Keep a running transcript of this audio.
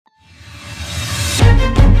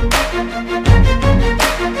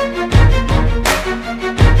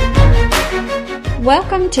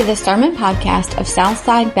Welcome to the Sermon Podcast of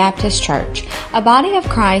Southside Baptist Church, a body of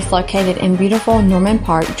Christ located in beautiful Norman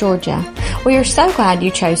Park, Georgia. We are so glad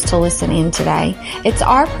you chose to listen in today. It's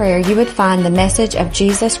our prayer you would find the message of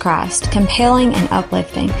Jesus Christ compelling and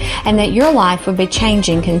uplifting, and that your life would be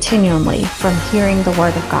changing continually from hearing the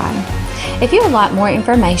Word of God. If you would like more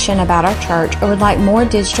information about our church or would like more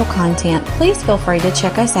digital content, please feel free to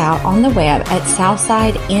check us out on the web at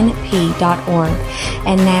southsidenp.org.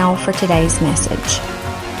 And now for today's message.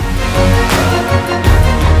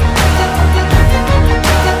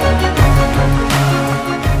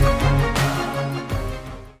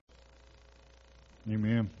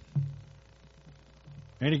 Amen.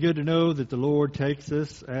 Ain't it good to know that the Lord takes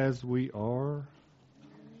us as we are?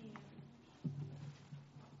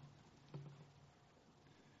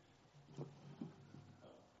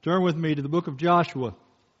 Turn with me to the book of Joshua.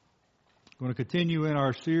 We're going to continue in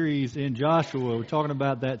our series in Joshua. We're talking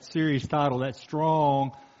about that series title, that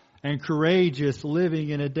strong and courageous living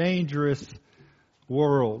in a dangerous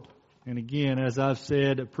world. And again, as I've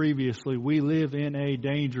said previously, we live in a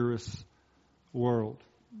dangerous world.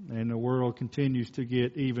 And the world continues to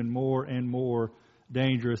get even more and more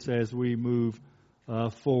dangerous as we move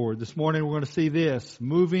forward. This morning we're going to see this,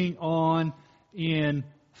 moving on in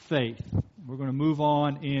faith. We're going to move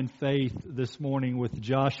on in faith this morning with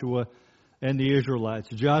Joshua and the Israelites.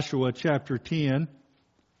 Joshua chapter 10.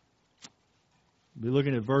 We'll be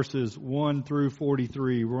looking at verses 1 through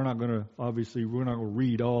 43. We're not going to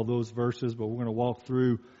read all those verses, but we're going to walk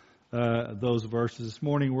through those verses. This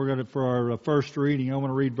morning, for our first reading, I want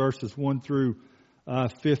to read verses 1 through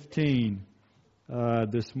 15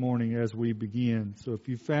 this morning as we begin. So if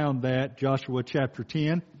you found that, Joshua chapter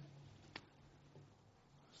 10.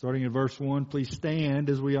 Starting in verse 1, please stand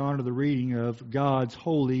as we honor the reading of God's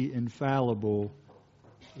holy, infallible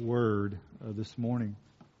Word this morning.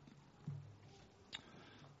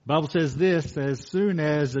 The Bible says this, as soon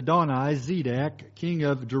as Adoni-Zedek, king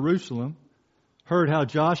of Jerusalem, heard how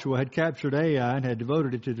Joshua had captured Ai and had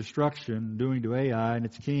devoted it to destruction, doing to Ai and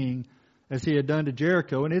its king as he had done to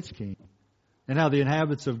Jericho and its king, and how the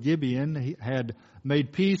inhabitants of Gibeon had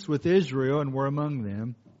made peace with Israel and were among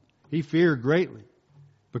them, he feared greatly.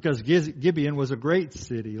 Because Gibeon was a great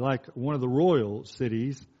city, like one of the royal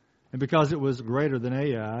cities, and because it was greater than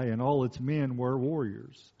Ai, and all its men were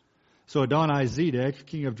warriors. So Adoni-Zedek,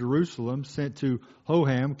 king of Jerusalem, sent to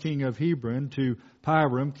Hoham, king of Hebron, to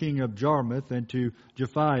Piram, king of Jarmuth, and to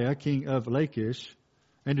Japhiah, king of Lachish,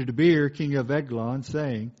 and to Debir, king of Eglon,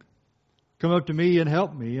 saying, Come up to me and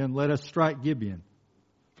help me, and let us strike Gibeon.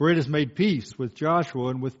 For it has made peace with Joshua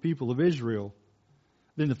and with people of Israel.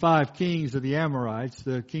 Then the 5 kings of the Amorites,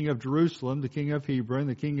 the king of Jerusalem, the king of Hebron,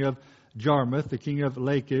 the king of Jarmuth, the king of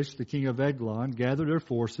Lachish, the king of Eglon, gathered their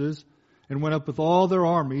forces and went up with all their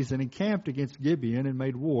armies and encamped against Gibeon and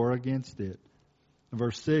made war against it. In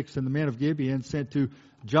verse 6, And the men of Gibeon sent to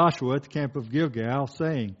Joshua at the camp of Gilgal,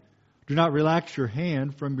 saying, Do not relax your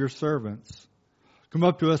hand from your servants. Come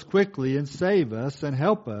up to us quickly and save us and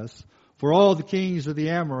help us, for all the kings of the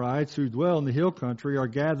Amorites who dwell in the hill country are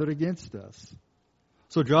gathered against us.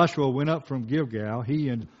 So Joshua went up from Gilgal, he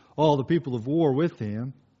and all the people of war with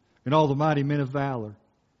him, and all the mighty men of valor.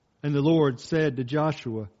 And the Lord said to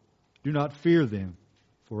Joshua, Do not fear them,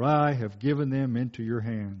 for I have given them into your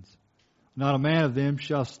hands. Not a man of them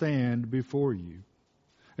shall stand before you.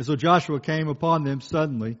 And so Joshua came upon them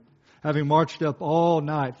suddenly, having marched up all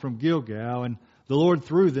night from Gilgal, and the Lord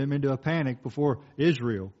threw them into a panic before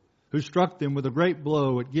Israel, who struck them with a great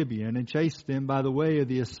blow at Gibeon, and chased them by the way of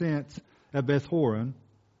the ascent at Beth-horon,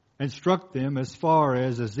 and struck them as far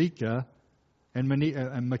as Azekah and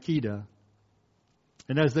Makkedah.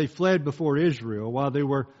 And as they fled before Israel, while they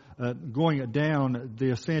were going down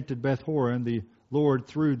the ascent at Beth-horon, the Lord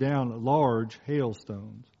threw down large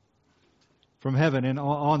hailstones from heaven and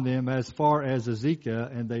on them as far as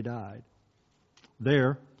Azekah, and they died.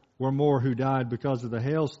 There were more who died because of the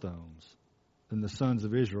hailstones than the sons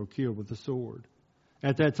of Israel killed with the sword.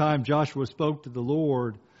 At that time Joshua spoke to the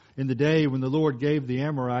Lord in the day when the Lord gave the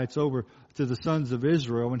Amorites over to the sons of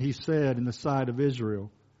Israel, and he said in the sight of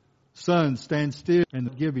Israel, Sun, stand still in the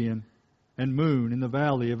Gibeon, and moon in the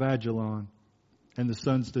valley of Ajalon. And the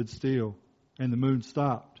sun stood still, and the moon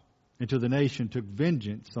stopped, until the nation took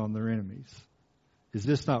vengeance on their enemies. Is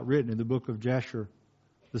this not written in the book of Jasher?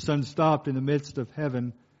 The sun stopped in the midst of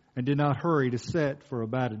heaven, and did not hurry to set for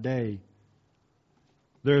about a day.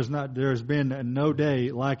 There has been no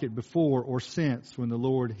day like it before or since when the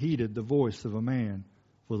Lord heeded the voice of a man,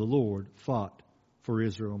 for the Lord fought for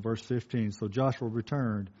Israel. In verse 15, So Joshua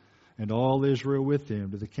returned, and all Israel with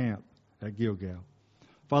him, to the camp at Gilgal.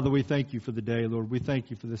 Father, we thank you for the day, Lord. We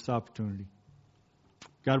thank you for this opportunity.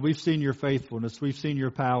 God, we've seen your faithfulness. We've seen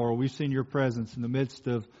your power. We've seen your presence in the midst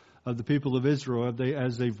of the people of Israel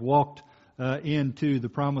as they've walked into the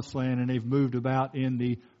promised land and they've moved about in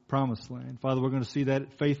the promised land. Father, we're going to see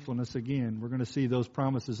that faithfulness again. We're going to see those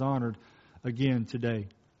promises honored again today,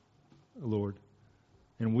 Lord.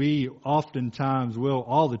 And we oftentimes will,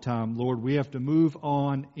 all the time, Lord, we have to move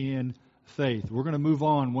on in faith. We're going to move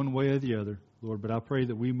on one way or the other, Lord, but I pray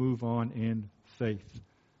that we move on in faith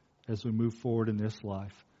as we move forward in this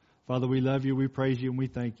life. Father, we love you, we praise you, and we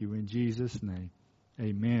thank you in Jesus' name.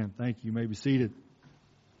 Amen. Thank you. You may be seated.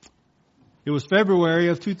 It was February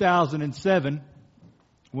of 2007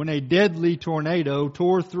 when a deadly tornado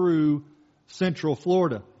tore through central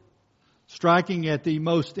Florida, striking at the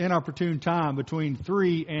most inopportune time between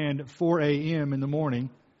 3 and 4 a.m. in the morning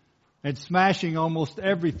and smashing almost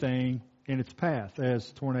everything in its path, as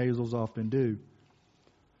tornadoes often do.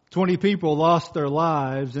 20 people lost their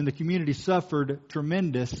lives and the community suffered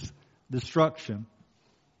tremendous destruction.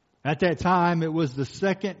 At that time, it was the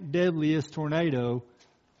second deadliest tornado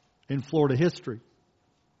in Florida history.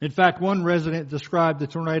 In fact, one resident described the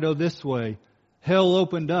tornado this way: hell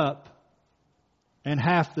opened up and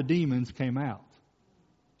half the demons came out.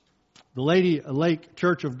 The Lady Lake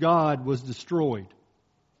Church of God was destroyed.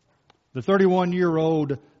 The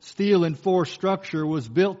 31-year-old steel-enforced structure was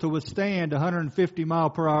built to withstand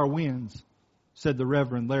 150-mile-per-hour winds, said the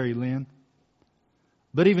Reverend Larry Lynn.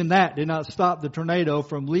 But even that did not stop the tornado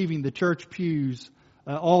from leaving the church pews,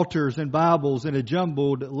 altars, and Bibles in a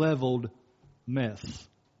jumbled, leveled mess.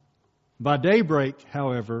 By daybreak,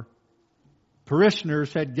 however,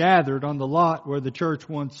 parishioners had gathered on the lot where the church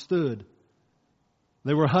once stood.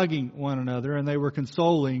 They were hugging one another and they were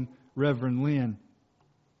consoling Reverend Lynn.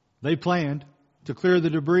 They planned to clear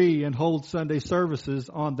the debris and hold Sunday services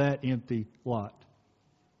on that empty lot.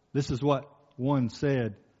 This is what one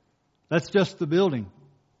said: "That's just the building.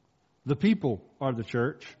 The people are the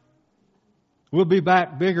church. We'll be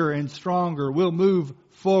back bigger and stronger. We'll move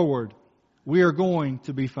forward. We are going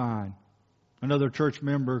to be fine." Another church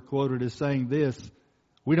member quoted as saying this: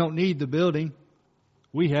 "We don't need the building.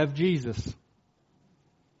 We have Jesus."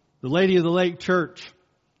 The Lady of the Lake Church,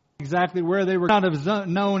 exactly where they were, not have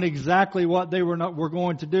known exactly what they were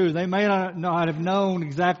going to do. They may not have known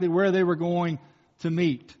exactly where they were going to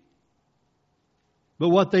meet. But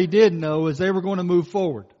what they did know is they were going to move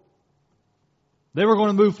forward. They were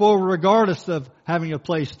going to move forward regardless of having a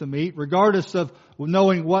place to meet, regardless of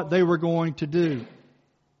knowing what they were going to do.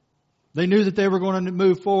 They knew that they were going to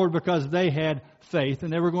move forward because they had faith,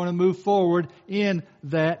 and they were going to move forward in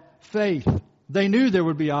that faith. They knew there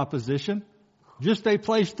would be opposition. Just a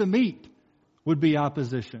place to meet would be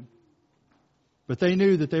opposition. But they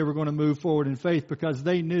knew that they were going to move forward in faith because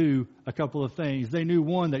they knew a couple of things. They knew,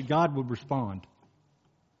 one, that God would respond,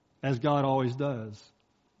 as God always does.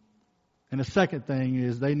 And the second thing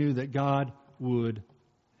is they knew that God would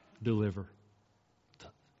deliver.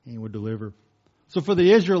 He would deliver. So for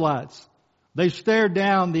the Israelites, they stared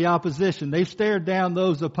down the opposition. They stared down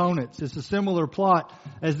those opponents. It's a similar plot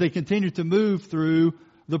as they continue to move through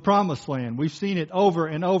the promised land. We've seen it over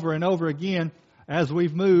and over and over again as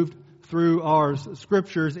we've moved through our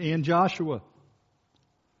scriptures in Joshua.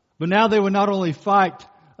 But now they would not only fight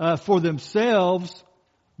for themselves,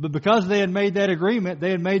 but because they had made that agreement,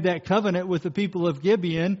 they had made that covenant with the people of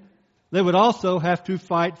Gibeon, they would also have to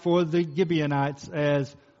fight for the Gibeonites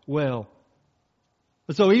as well.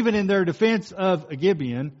 So even in their defense of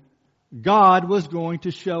Gibeon, God was going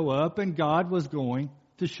to show up and God was going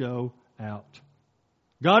to show out.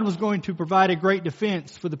 God was going to provide a great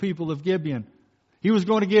defense for the people of Gibeon. He was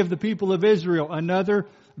going to give the people of Israel another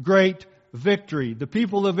great victory. The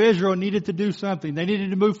people of Israel needed to do something. They needed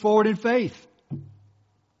to move forward in faith.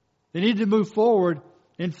 They needed to move forward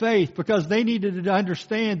in faith because they needed to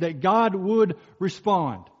understand that God would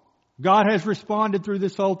respond. God has responded through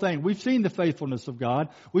this whole thing. We've seen the faithfulness of God.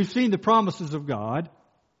 We've seen the promises of God.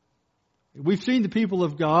 We've seen the people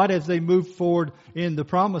of God as they move forward in the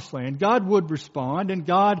promised land. God would respond and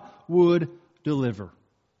God would deliver.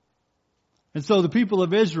 And so the people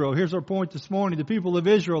of Israel, here's our point this morning, the people of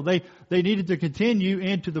Israel, they needed to continue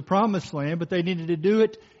into the promised land, but they needed to do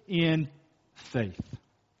it in faith.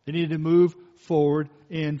 They needed to move forward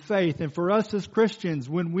in faith. And for us as Christians,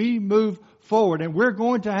 when we move forward, and we're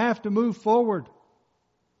going to have to move forward,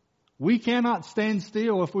 we cannot stand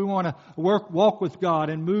still if we want to walk with God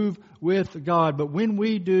and move with God. But when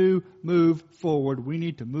we do move forward, we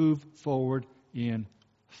need to move forward in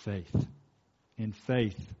faith. In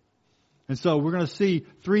faith. And so we're going to see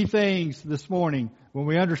three things this morning when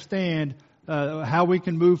we understand how we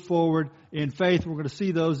can move forward in faith. We're going to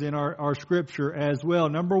see those in our scripture as well.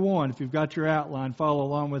 Number one, if you've got your outline, follow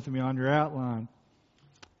along with me on your outline.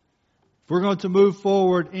 If we're going to move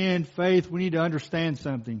forward in faith, we need to understand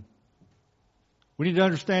something. We need to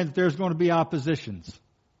understand that there's going to be oppositions.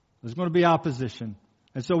 There's going to be opposition.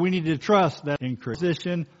 And so we need to trust that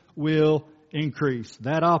opposition will increase.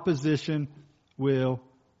 That opposition will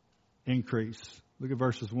increase. Look at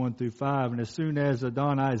verses 1 through 5. And as soon as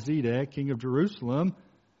Adoni-Zedek, king of Jerusalem,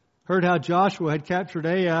 heard how Joshua had captured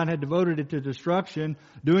Ai and had devoted it to destruction,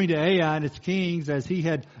 doing to Ai and its kings as he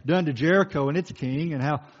had done to Jericho and its king, and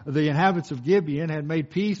how the inhabitants of Gibeon had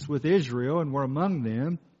made peace with Israel and were among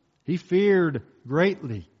them, he feared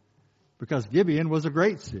greatly, because Gibeon was a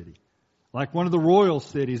great city, like one of the royal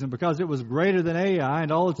cities, and because it was greater than Ai,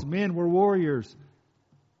 and all its men were warriors.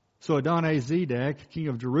 So Adoni-Zedek, king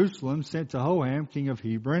of Jerusalem, sent to Hoham, king of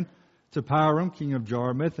Hebron, to Piram, king of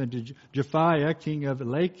Jarmuth, and to Japhiah, king of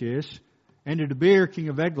Lachish, and to Debir, king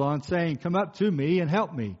of Eglon, saying, Come up to me and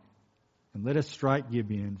help me, and let us strike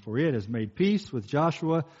Gibeon, for it has made peace with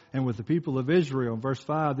Joshua and with the people of Israel. Verse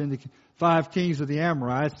 5, Then the 5 kings of the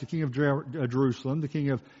Amorites, the king of Jerusalem, the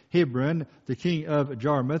king of Hebron, the king of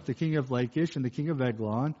Jarmuth, the king of Lachish, and the king of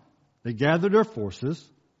Eglon, they gathered their forces,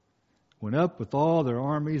 went up with all their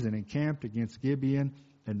armies, and encamped against Gibeon,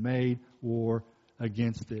 and made war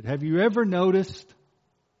against it. Have you ever noticed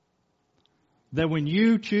that when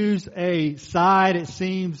you choose a side, it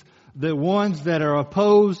seems the ones that are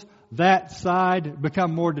opposed that side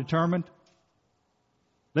become more determined?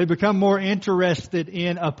 They become more interested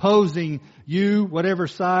in opposing you, whatever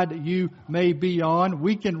side that you may be on.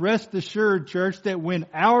 We can rest assured, church, that when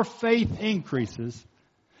our faith increases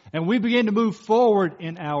and we begin to move forward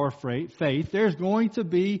in our faith, there's going to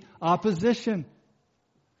be opposition.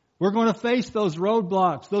 We're going to face those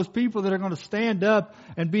roadblocks, those people that are going to stand up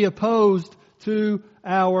and be opposed to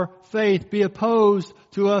our faith, be opposed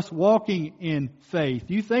to us walking in faith.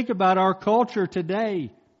 You think about our culture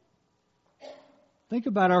today. Think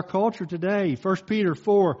about our culture today. 1 Peter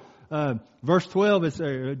 4, verse 12, is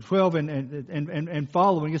 12 and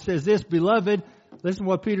following. It says this, Beloved, listen to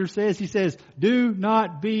what Peter says. He says, Do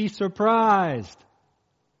not be surprised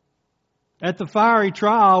at the fiery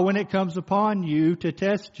trial when it comes upon you to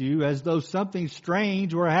test you, as though something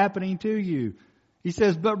strange were happening to you. He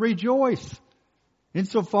says, But rejoice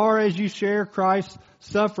insofar as you share Christ's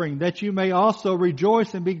suffering, that you may also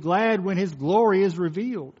rejoice and be glad when His glory is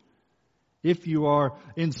revealed. If you are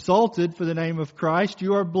insulted for the name of Christ,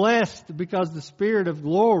 you are blessed, because the Spirit of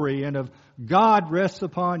glory and of God rests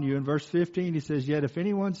upon you. In verse 15 he says, Yet if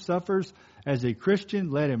anyone suffers as a Christian,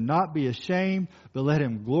 let him not be ashamed, but let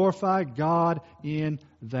him glorify God in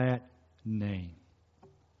that name.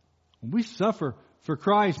 When we suffer for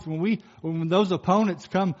Christ, when those opponents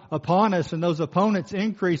come upon us and those opponents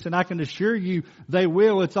increase, and I can assure you they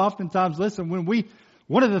will, it's oftentimes,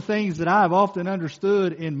 one of the things that I've often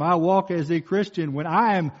understood in my walk as a Christian, when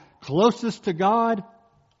I am closest to God,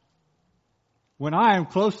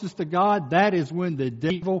 that is when the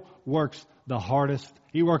devil works the hardest.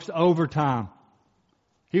 He works overtime.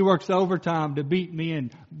 He works overtime to beat me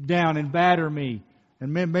down and batter me.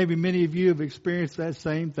 And maybe many of you have experienced that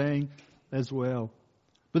same thing as well.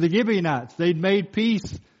 But the Gibeonites, they'd made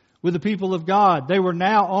peace with the people of God. They were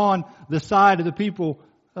now on the side of the people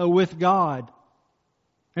with God.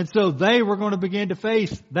 And so they were going to begin to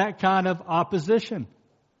face that kind of opposition.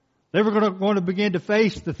 They were going to begin to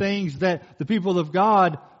face the things that the people of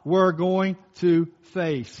God were going to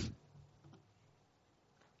face.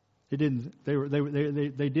 They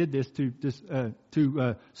did this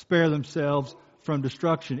to spare themselves from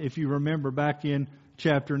destruction. If you remember back in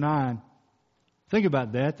chapter 9, think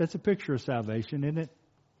about that. That's a picture of salvation, isn't it?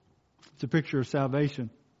 It's a picture of salvation.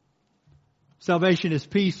 Salvation is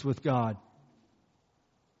peace with God.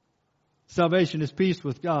 Salvation is peace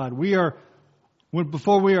with God.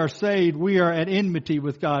 Before we are saved, we are at enmity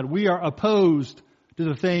with God. We are opposed to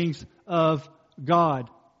the things of God.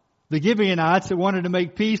 The Gibeonites that wanted to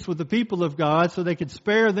make peace with the people of God so they could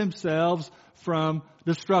spare themselves from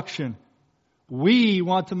destruction. We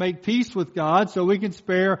want to make peace with God so we can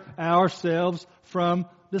spare ourselves from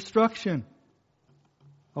destruction.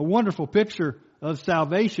 A wonderful picture of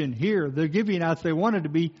salvation here. The Gibeonites, they wanted to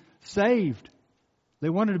be saved. They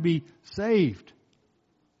wanted to be saved.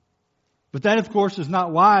 But that, of course, is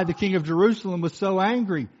not why the king of Jerusalem was so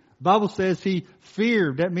angry. The Bible says he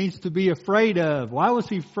feared. That means to be afraid of. Why was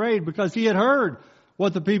he afraid? Because he had heard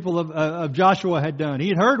what the people of Joshua had done. He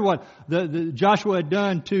had heard what the Joshua had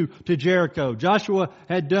done to Jericho. Joshua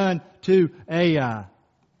had done to Ai.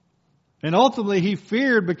 And ultimately he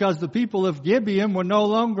feared because the people of Gibeon were no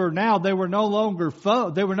longer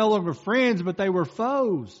friends, but they were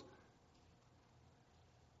foes.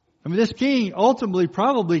 I mean, this king ultimately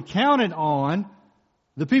probably counted on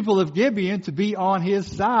the people of Gibeon to be on his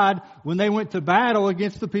side when they went to battle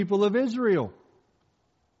against the people of Israel.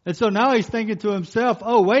 And so now he's thinking to himself,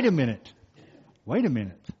 oh, wait a minute.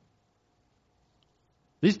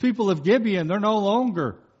 These people of Gibeon, they're no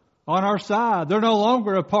longer on our side. They're no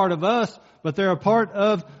longer a part of us, but they're a part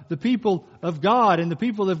of the people of God. And the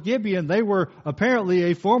people of Gibeon, they were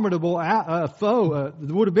apparently a formidable foe.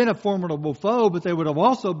 It would have been a formidable foe, but they would have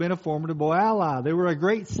also been a formidable ally. They were a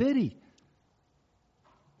great city.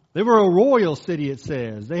 They were a royal city, it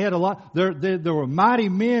says. They had a lot. There were mighty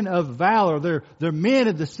men of valor. Their men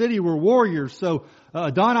of the city were warriors. So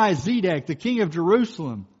Adoni-Zedek, the king of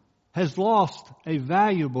Jerusalem, has lost a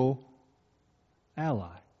valuable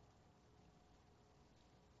ally.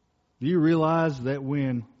 Do you realize that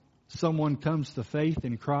when someone comes to faith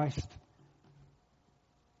in Christ,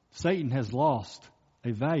 Satan has lost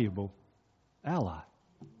a valuable ally?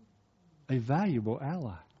 A valuable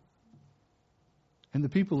ally. And the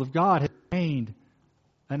people of God have gained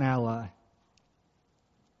an ally.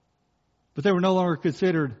 But they were no longer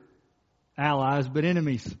considered allies, but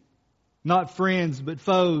enemies. Not friends, but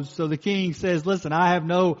foes. So the king says, listen, I have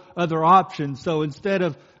no other option. So instead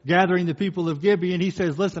of gathering the people of Gibeon, he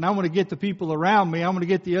says, listen, I want to get the people around me. I want to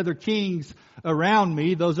get the other kings around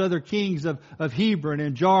me. Those other kings of Hebron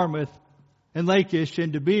and Jarmuth and Lachish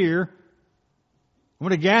and Debir. I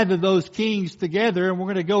want to gather those kings together and we're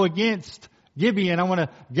going to go against Gibeon. I want to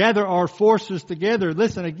gather our forces together.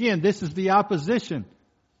 Listen, again, this is the opposition.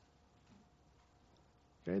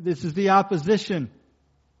 Okay, this is the opposition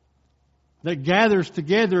that gathers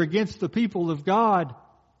together against the people of God.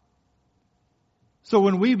 So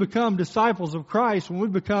when we become disciples of Christ, when we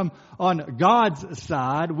become on God's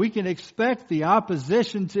side, we can expect the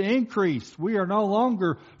opposition to increase. We are no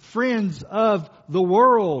longer friends of the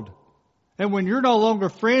world. And when you're no longer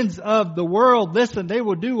friends of the world, listen, they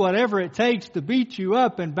will do whatever it takes to beat you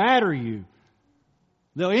up and batter you.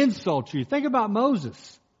 They'll insult you. Think about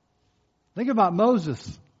Moses.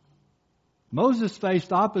 Moses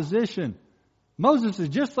faced opposition. Moses has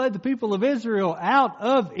just led the people of Israel out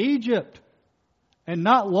of Egypt. And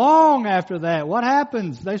not long after that, what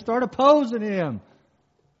happens? They start opposing him.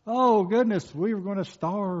 Oh goodness, we were going to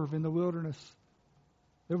starve in the wilderness.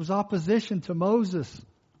 There was opposition to Moses.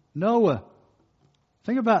 Noah.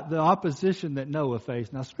 Think about the opposition that Noah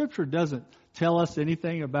faced. Now Scripture doesn't tell us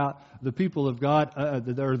anything about the people of God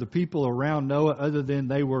or the people around Noah other than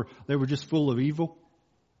they were just full of evil.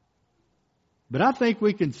 But I think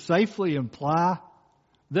we can safely imply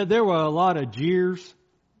that there were a lot of jeers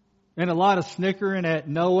and a lot of snickering at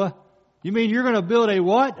Noah. You mean you're going to build a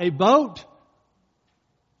what? A boat?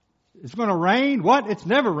 It's going to rain? What? It's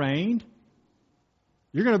never rained.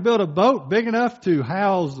 You're going to build a boat big enough to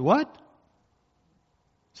house what?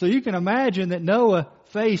 So you can imagine that Noah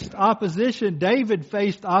faced opposition. David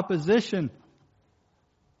faced opposition.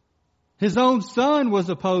 His own son was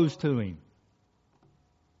opposed to him.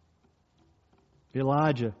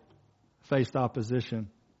 Elijah faced opposition.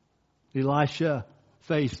 Elisha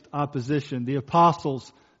faced opposition. The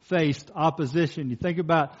apostles faced opposition. You think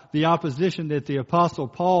about the opposition that the apostle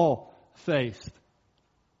Paul faced.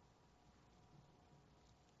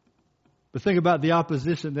 But think about the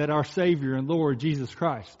opposition that our Savior and Lord Jesus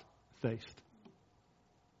Christ faced.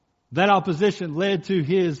 That opposition led to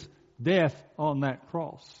His death on that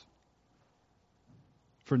cross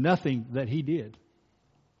for nothing that He did.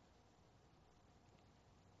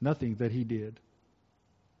 Nothing that He did.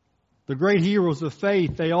 The great heroes of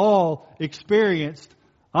faith, they all experienced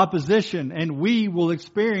opposition, and we will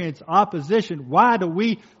experience opposition. Why do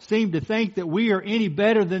we seem to think that we are any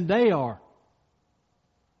better than they are?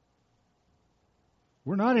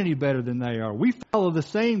 We're not any better than they are. We follow the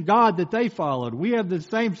same God that they followed. We have the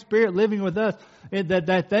same Spirit living with us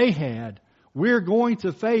that they had. We're going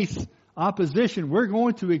to face opposition. We're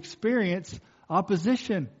going to experience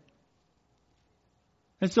opposition.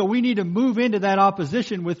 And so we need to move into that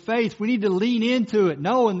opposition with faith. We need to lean into it,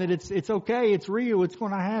 knowing that it's okay, it's real, it's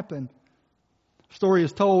going to happen. A story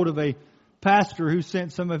is told of a pastor who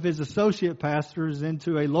sent some of his associate pastors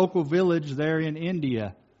into a local village there in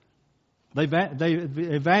India. They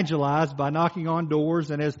evangelized by knocking on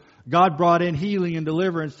doors, and as God brought in healing and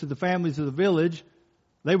deliverance to the families of the village,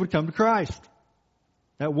 they would come to Christ.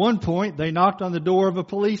 At one point, they knocked on the door of a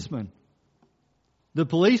policeman. The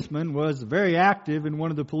policeman was very active in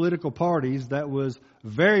one of the political parties that was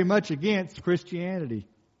very much against Christianity.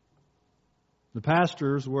 The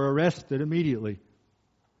pastors were arrested immediately.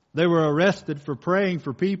 They were arrested for praying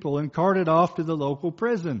for people and carted off to the local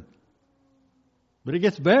prison. But it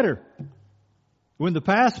gets better. When the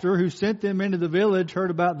pastor who sent them into the village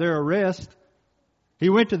heard about their arrest, he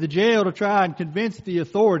went to the jail to try and convince the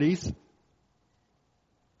authorities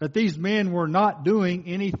that these men were not doing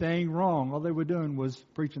anything wrong. All they were doing was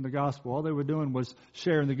preaching the gospel. All they were doing was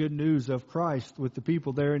sharing the good news of Christ with the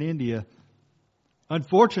people there in India.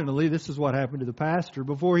 Unfortunately, this is what happened to the pastor.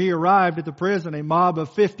 Before he arrived at the prison, a mob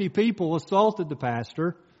of 50 people assaulted the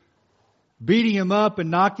pastor, beating him up and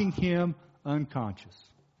knocking him unconscious.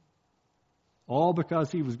 All because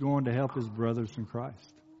he was going to help his brothers in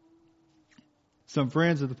Christ. Some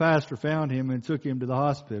friends of the pastor found him and took him to the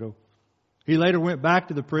hospital. He later went back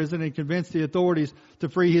to the prison and convinced the authorities to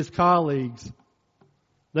free his colleagues.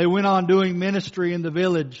 They went on doing ministry in the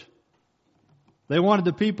village. They wanted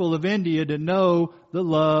the people of India to know the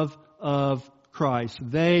love of Christ.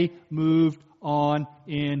 They moved on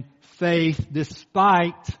in faith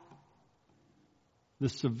despite the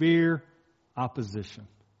severe opposition.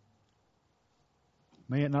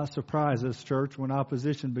 May it not surprise us, church, when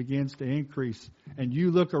opposition begins to increase. And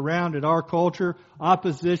you look around at our culture,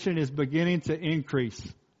 opposition is beginning to increase.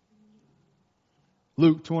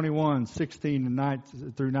 Luke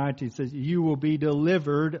 21:16 through 19 says, you will be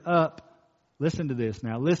delivered up. Listen to this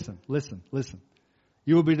now. Listen.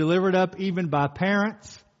 You will be delivered up even by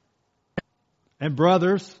parents and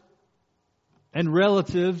brothers and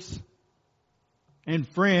relatives and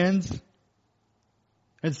friends.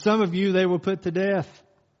 And some of you they will put to death.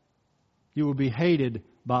 You will be hated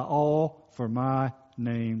by all for my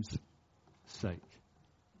name's sake.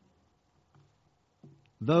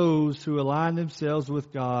 Those who align themselves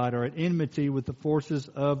with God are at enmity with the forces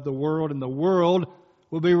of the world, and the world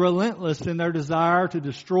will be relentless in their desire to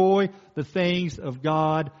destroy the things of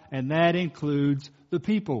God, and that includes the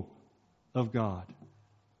people of God.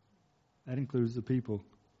 That includes the people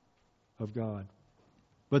of God.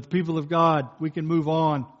 But the people of God, we can move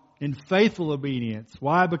on in faithful obedience.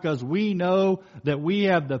 Why? Because we know that we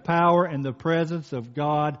have the power and the presence of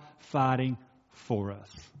God fighting for us.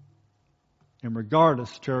 And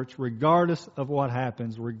regardless, church, regardless of what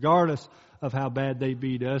happens, regardless of how bad they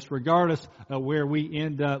beat us, regardless of where we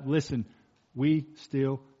end up, listen, we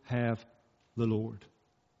still have the Lord.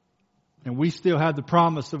 And we still have the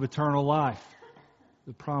promise of eternal life.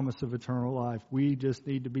 The promise of eternal life. We just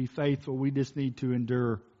need to be faithful. We just need to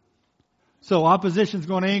endure. So opposition is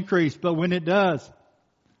going to increase, but when it does,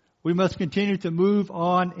 we must continue to move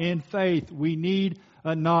on in faith. We need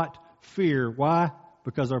not fear. Why?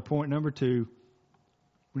 Because our point number 2,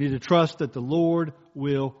 we need to trust that the Lord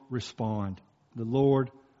will respond. The Lord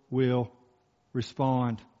will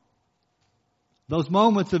respond. Those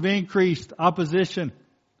moments of increased opposition,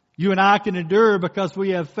 you and I can endure because we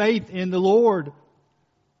have faith in the Lord.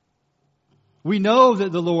 We know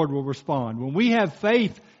that the Lord will respond. When we have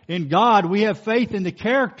faith in God, we have faith in the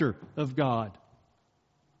character of God.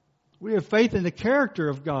 We have faith in the character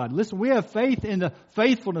of God. Listen, we have faith in the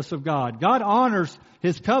faithfulness of God. God honors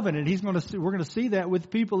His covenant. We're going to see that with the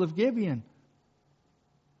people of Gibeon.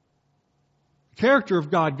 Character of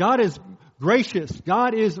God. God is gracious.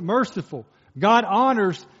 God is merciful. God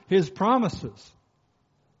honors His promises.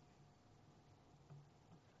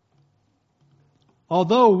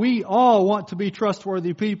 Although we all want to be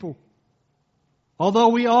trustworthy people, although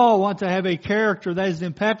we all want to have a character that is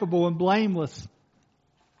impeccable and blameless,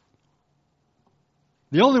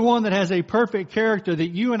 the only one that has a perfect character that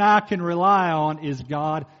you and I can rely on is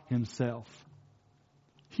God Himself.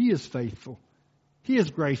 He is faithful. He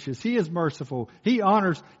is gracious. He is merciful. He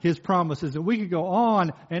honors His promises. And we could go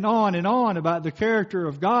on and on and on about the character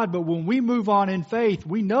of God, but when we move on in faith,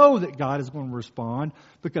 we know that God is going to respond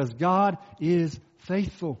because God is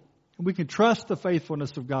faithful. And we can trust the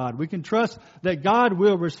faithfulness of God. We can trust that God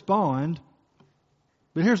will respond.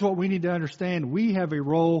 But here's what we need to understand. We have a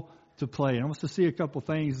role to play. And I want us to see a couple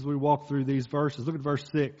things as we walk through these verses. Look at verse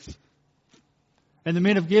 6. And the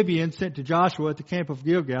men of Gibeon sent to Joshua at the camp of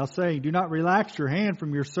Gilgal, saying, do not relax your hand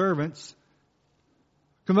from your servants.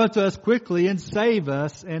 Come up to us quickly and save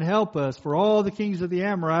us and help us, for all the kings of the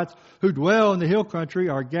Amorites who dwell in the hill country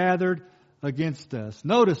are gathered against us.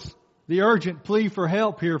 Notice the urgent plea for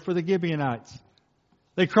help here for the Gibeonites.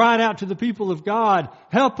 They cried out to the people of God,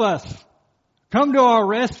 help us. Come to our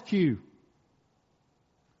rescue.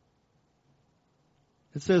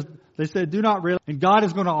 It says, they said, do not realize, and God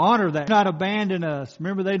is going to honor that. Do not abandon us.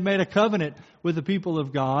 Remember, they'd made a covenant with the people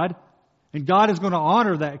of God, and God is going to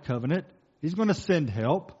honor that covenant. He's going to send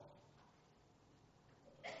help.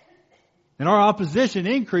 And our opposition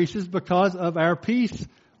increases because of our peace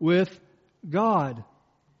with God.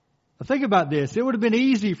 Think about this. It would have been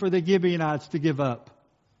easy for the Gibeonites to give up.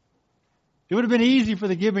 It would have been easy for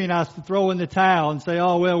the Gibeonites to throw in the towel and say,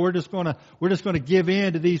 "Oh well, we're just going to give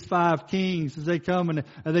in to these 5 kings as they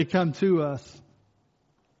come to us."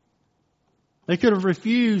 They could have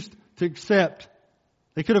refused to accept.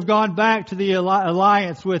 They could have gone back to the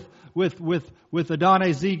alliance with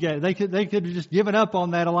Adonizedek. They could have just given up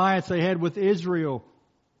on that alliance they had with Israel.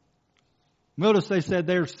 Notice they said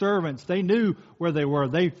they're servants. They knew where they were.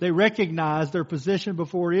 They recognized their position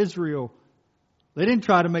before Israel. They didn't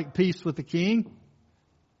try to make peace with the king.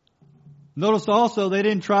 Notice also they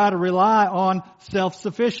didn't try to rely on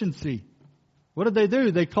self-sufficiency. What did they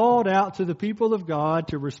do? They called out to the people of God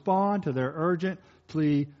to respond to their urgent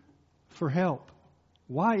plea for help.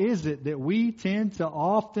 Why is it that we tend to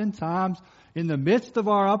oftentimes, in the midst of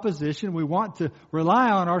our opposition, we want to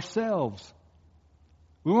rely on ourselves?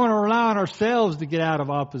 We want to rely on ourselves to get out of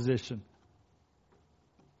opposition.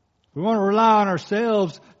 We want to rely on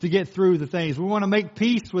ourselves to get through the things. We want to make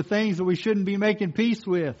peace with things that we shouldn't be making peace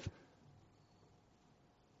with.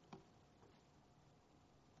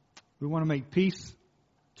 We want to make peace,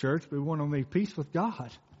 church, but we want to make peace with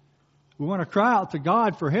God. We want to cry out to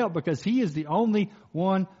God for help because He is the only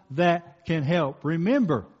one that can help.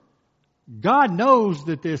 Remember, God knows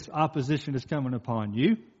that this opposition is coming upon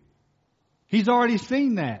you. He's already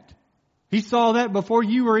seen that. He saw that before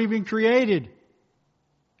you were even created.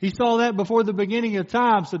 He saw that before the beginning of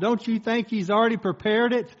time. So don't you think He's already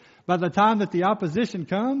prepared it by the time that the opposition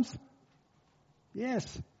comes?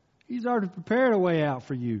 Yes, He's already prepared a way out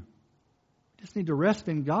for you. We just need to rest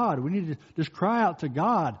in God. We need to just cry out to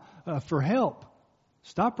God for help.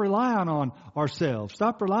 Stop relying on ourselves.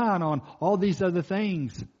 Stop relying on all these other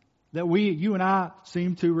things that you and I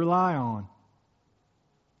seem to rely on.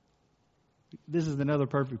 This is another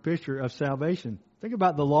perfect picture of salvation. Think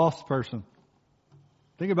about the lost person.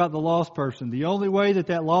 Think about the lost person. The only way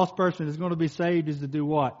that lost person is going to be saved is to do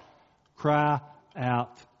what? Cry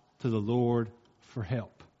out to the Lord for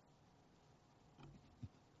help.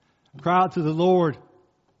 Cry out to the Lord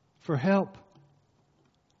for help.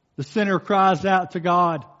 The sinner cries out to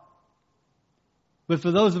God. But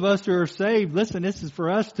for those of us who are saved, listen, this is for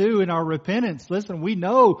us too in our repentance. Listen, we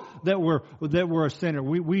know that we're a sinner.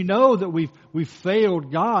 We know that we've failed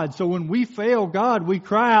God. So when we fail God, we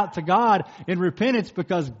cry out to God in repentance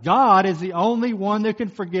because God is the only one that can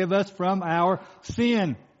forgive us from our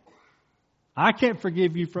sin. I can't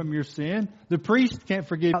forgive you from your sin. The priest can't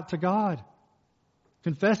forgive out to God.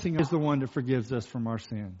 Confessing is the one that forgives us from our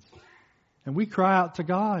sins. And we cry out to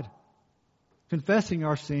God. Confessing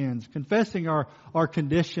our sins, confessing our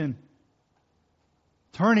condition,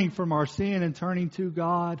 turning from our sin and turning to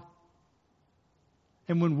God.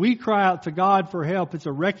 And when we cry out to God for help, it's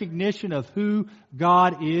a recognition of who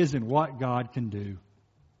God is and what God can do.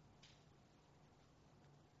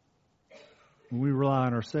 When we rely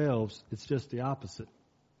on ourselves, it's just the opposite.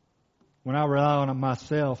 When I rely on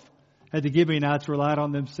myself, had the Gibeonites relied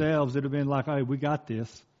on themselves, it would have been like, "Hey, we got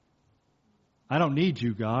this. I don't need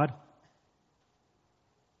you, God.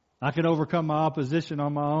 I can overcome my opposition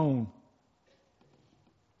on my own.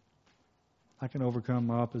 I can overcome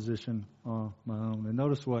my opposition on my own." And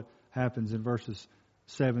notice what happens in verses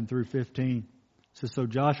 7 through 15. It says, "So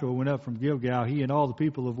Joshua went up from Gilgal, he and all the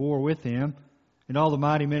people of war with him, and all the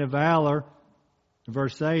mighty men of valor." In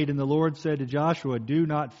verse 8, "And the Lord said to Joshua, do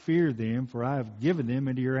not fear them, for I have given them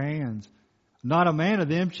into your hands. Not a man of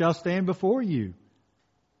them shall stand before you."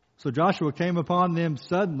 So Joshua came upon them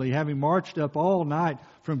suddenly, having marched up all night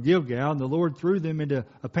from Gilgal, and the Lord threw them into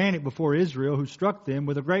a panic before Israel, who struck them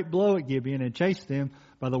with a great blow at Gibeon, and chased them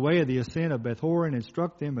by the way of the ascent of Beth-horon, and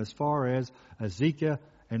struck them as far as Azekah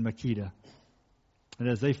and Makkedah. And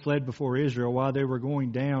as they fled before Israel, while they were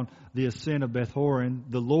going down the ascent of Beth-horon,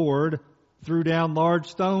 the Lord threw down large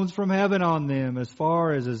stones from heaven on them, as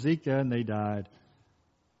far as Azekah, and they died.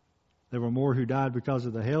 There were more who died because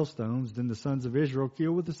of the hailstones than the sons of Israel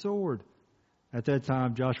killed with the sword. At that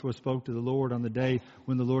time Joshua spoke to the Lord on the day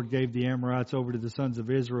when the Lord gave the Amorites over to the sons of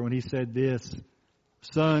Israel, and he said this,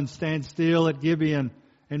 "Sun, stand still at Gibeon,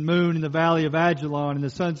 and moon in the valley of Ajalon." And the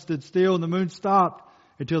sun stood still, and the moon stopped,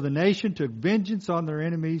 until the nation took vengeance on their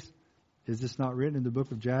enemies. Is this not written in the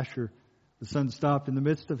book of Jasher? The sun stopped in the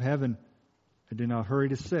midst of heaven, and did not hurry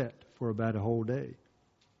to set for about a whole day.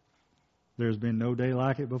 There has been no day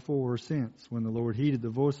like it before or since, when the Lord heeded the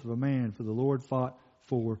voice of a man, for the Lord fought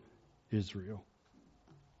for Israel.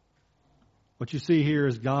 What you see here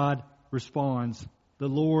is God responds. The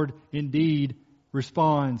Lord indeed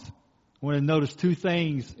responds. I want to notice two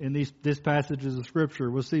things in this passage of Scripture.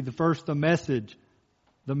 We'll see the first, the message.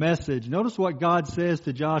 The message. Notice what God says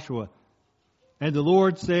to Joshua. And the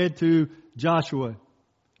Lord said to Joshua,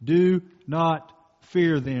 do not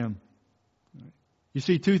fear them. You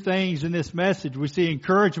see two things in this message. We see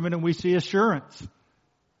encouragement and we see assurance.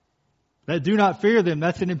 That do not fear them,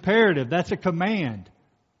 that's an imperative. That's a command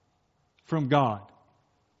from God.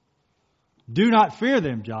 Do not fear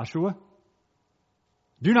them, Joshua.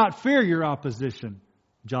 Do not fear your opposition,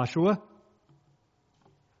 Joshua.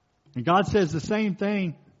 And God says the same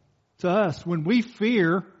thing to us. When we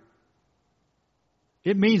fear,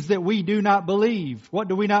 it means that we do not believe. What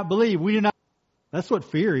do we not believe? We do not. That's what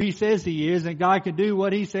fear is. He says He is, and God can do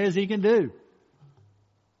what He says He can do.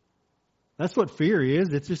 That's what fear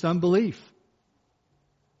is. It's just unbelief.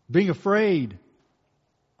 Being afraid.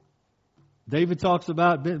 David talks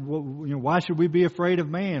about, why should we be afraid of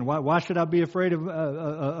man? Why should I be afraid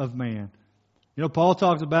of man? Paul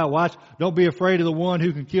talks about, don't be afraid of the one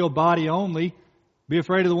who can kill body only. Be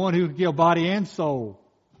afraid of the one who can kill body and soul.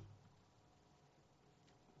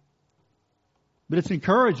 But it's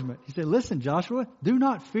encouragement. He said, listen, Joshua, do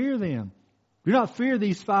not fear them. Do not fear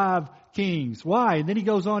these 5 kings. Why? And then he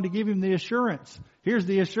goes on to give him the assurance. Here's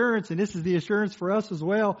the assurance, and this is the assurance for us as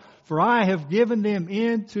well. For I have given them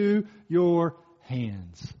into your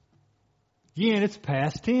hands. Again, it's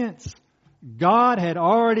past tense. God had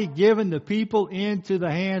already given the people into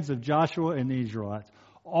the hands of Joshua and the Israelites.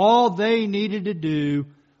 All they needed to do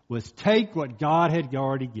was take what God had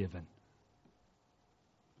already given.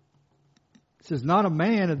 It says, not a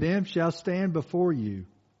man of them shall stand before you.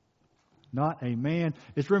 Not a man.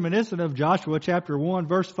 It's reminiscent of Joshua chapter 1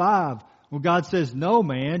 verse 5. When God says, no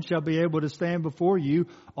man shall be able to stand before you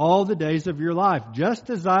all the days of your life. Just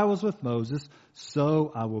as I was with Moses,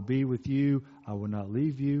 so I will be with you. I will not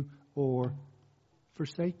leave you or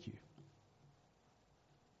forsake you.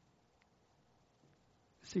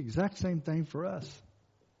 It's the exact same thing for us.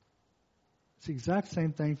 It's the exact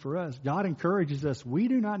same thing for us. God encourages us. We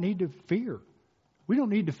do not need to fear. We don't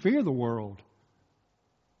need to fear the world.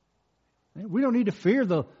 We don't need to fear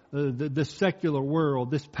the secular world,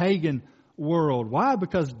 this pagan world. Why?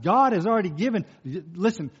 Because God has already given.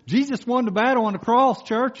 Listen, Jesus won the battle on the cross,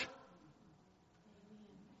 church.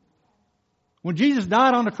 When Jesus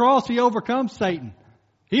died on the cross, He overcome Satan.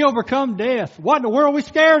 He overcome death. What in the world are we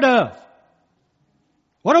scared of?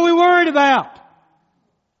 What are we worried about?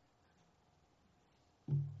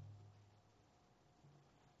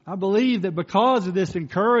 I believe that because of this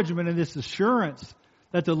encouragement and this assurance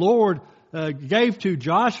that the Lord gave to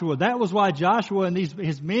Joshua, that was why Joshua and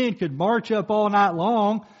his men could march up all night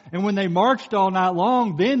long. And when they marched all night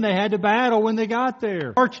long, then they had to battle when they got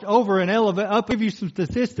there. Marched over an elevator. I'll give you some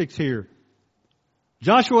statistics here.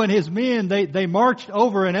 Joshua and his men, they marched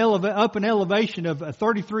over up an elevation of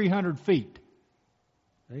 3,300 feet.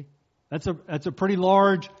 Okay? That's a pretty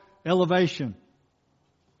large elevation.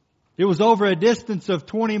 It was over a distance of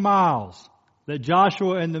 20 miles that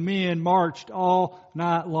Joshua and the men marched all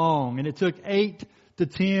night long. And it took 8 to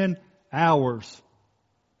 10 hours.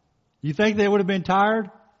 You think they would have been tired?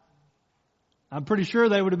 I'm pretty sure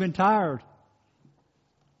they would have been tired.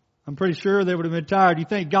 I'm pretty sure they would have been tired. You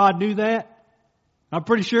think God knew that? I'm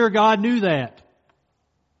pretty sure God knew that.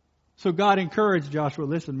 So God encouraged Joshua,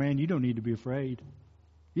 listen, man, you don't need to be afraid.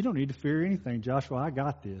 You don't need to fear anything, Joshua. I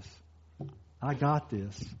got this. I got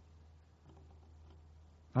this.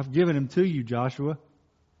 I've given him to you, Joshua.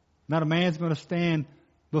 Not a man's going to stand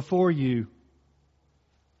before you.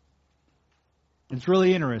 It's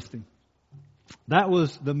really interesting. That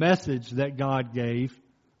was the message that God gave.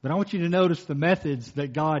 But I want you to notice the methods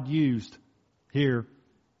that God used here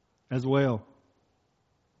as well.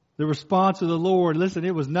 The response of the Lord, listen,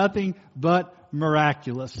 it was nothing but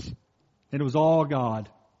miraculous. And it was all God.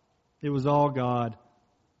 It was all God.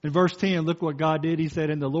 In verse 10, look what God did. He said,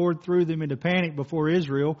 and the Lord threw them into panic before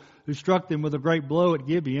Israel, who struck them with a great blow at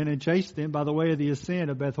Gibeon and chased them by the way of the ascent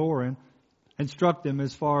of Beth-horon and struck them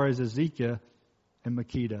as far as Azekah and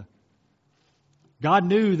Makkedah. God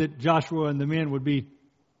knew that Joshua and the men would be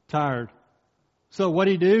tired. So what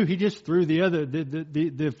did He do? He just threw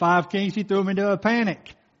the 5 kings, He threw them into a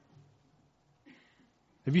panic.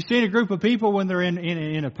 Have you seen a group of people when they're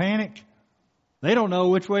in a panic? They don't know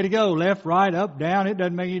which way to go. Left, right, up, down. It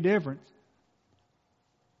doesn't make any difference.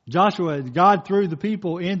 God threw the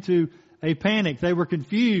people into a panic. They were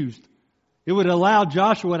confused. It would allow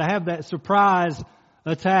Joshua to have that surprise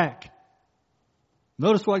attack.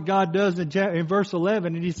 Notice what God does in verse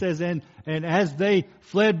 11. And He says, and as they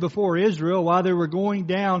fled before Israel while they were going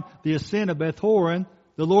down the ascent of Beth-horon,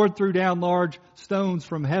 the Lord threw down large stones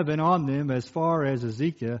from heaven on them as far as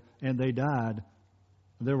Azekah, and they died.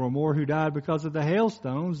 There were more who died because of the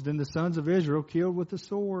hailstones than the sons of Israel killed with the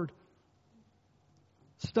sword.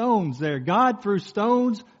 stones there. God threw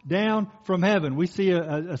stones down from heaven. We see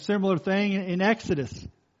a similar thing in Exodus,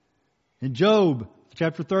 in Job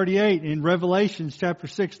chapter 38, in Revelations chapter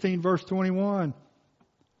 16 verse 21.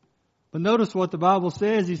 But notice what the Bible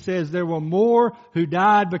says. He says, there were more who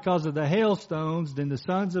died because of the hailstones than the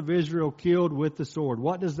sons of Israel killed with the sword.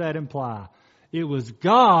 What does that imply? It was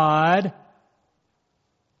God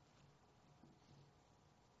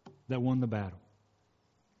that won the battle.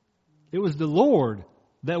 It was the Lord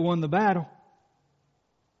that won the battle.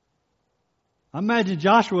 I imagine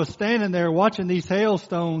Joshua standing there watching these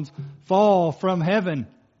hailstones fall from heaven.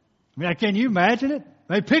 I mean, can you imagine it?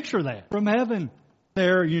 I mean, picture that from heaven.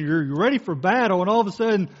 There, you're ready for battle, and all of a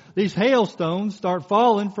sudden, these hailstones start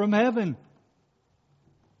falling from heaven.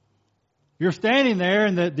 You're standing there,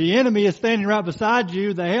 and the enemy is standing right beside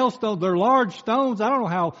you. The hailstones, they're large stones. I don't know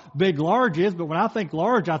how big large is, but when I think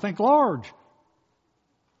large, I think large.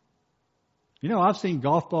 You know, I've seen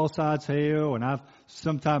golf ball size hail, and I've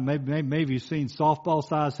sometimes maybe you've seen softball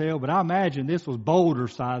size hail, but I imagine this was boulder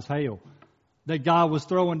size hail that God was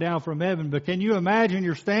throwing down from heaven. But can you imagine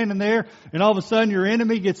you're standing there and all of a sudden your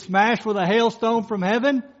enemy gets smashed with a hailstone from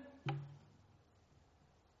heaven?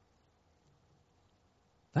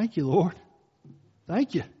 Thank you, Lord.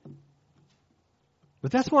 Thank you.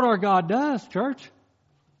 But that's what our God does, church.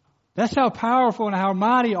 That's how powerful and how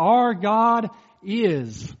mighty our God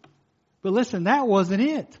is. But listen, that wasn't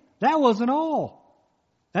it. That wasn't all.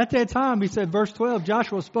 At that time, he said, verse 12,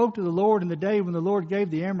 Joshua spoke to the Lord in the day when the Lord gave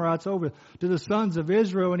the Amorites over to the sons of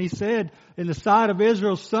Israel. And he said, in the sight of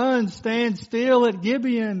Israel, sun, stand still at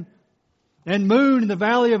Gibeon, and moon in the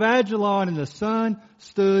valley of Ajalon. And the sun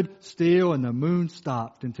stood still, and the moon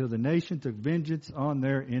stopped until the nation took vengeance on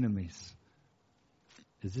their enemies.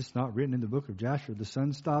 Is this not written in the book of Joshua? The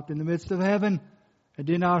sun stopped in the midst of heaven and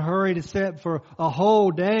did not hurry to set for a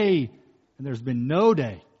whole day. And there's been no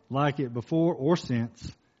day like it before or since,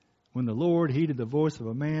 when the Lord heeded the voice of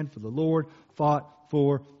a man, for the Lord fought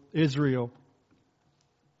for Israel.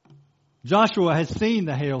 Joshua has seen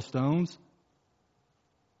the hailstones.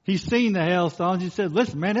 He's seen the hailstones. He said,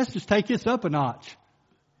 listen, man, let's just take this up a notch.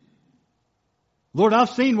 Lord,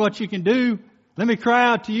 I've seen what you can do. Let me cry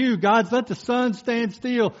out to you. God, let the sun stand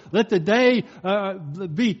still. Let the day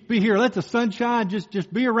be here. Let the sunshine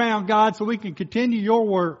just be around, God, so we can continue your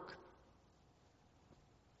work.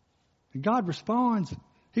 And God responds.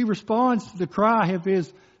 He responds to the cry of His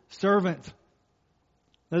servant.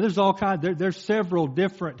 Now, there's several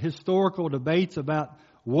different historical debates about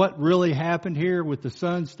what really happened here with the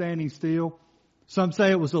sun standing still. Some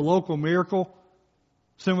say it was a local miracle,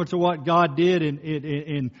 similar to what God did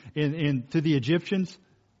to the Egyptians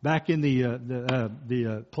back in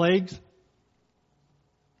the plagues.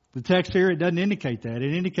 The text here, it doesn't indicate that.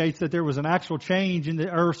 It indicates that there was an actual change in the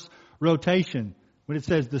earth's rotation. When it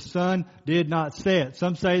says the sun did not set.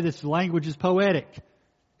 Some say this language is poetic.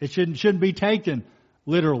 It shouldn't be taken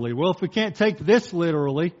literally. Well, if we can't take this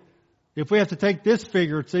literally, if we have to take this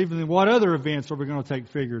figuratively, then what other events are we going to take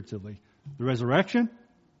figuratively? The resurrection?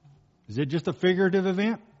 Is it just a figurative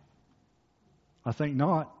event? I think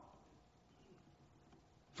not.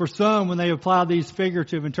 For some, when they apply these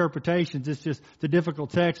figurative interpretations, it's just the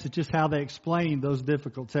difficult text. It's just how they explain those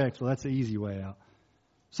difficult texts. Well, that's the easy way out.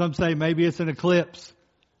 Some say maybe it's an eclipse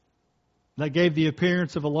that gave the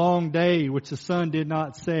appearance of a long day, which the sun did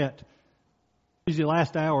not set. Usually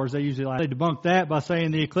last hours. They debunk that by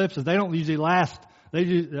saying the eclipses, they don't usually last. They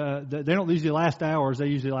don't usually last hours. They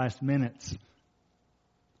usually last minutes.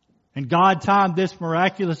 And God timed this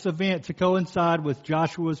miraculous event to coincide with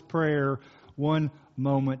Joshua's prayer, one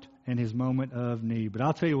moment and his moment of need. But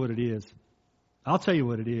I'll tell you what it is. I'll tell you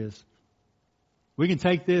what it is. We can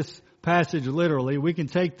take this passage literally. We can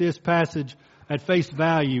take this passage at face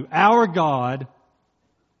value. Our God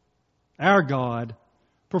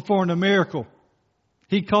performed a miracle.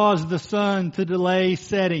 He caused the sun to delay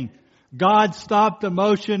setting. God stopped the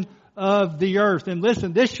motion of the earth. And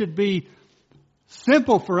listen, this should be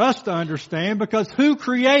simple for us to understand, because who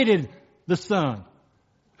created the sun?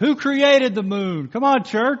 Who created the moon? Come on,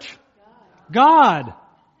 church. God.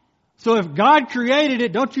 So if God created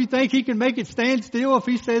it, don't you think He can make it stand still if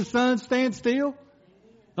He says, sun, stand still?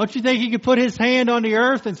 Don't you think He could put His hand on the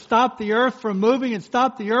earth and stop the earth from moving and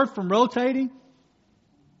stop the earth from rotating?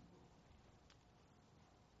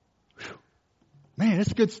 Whew. Man, this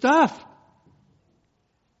is good stuff.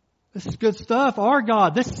 This is good stuff. Our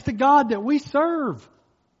God, this is the God that we serve.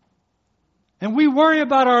 And we worry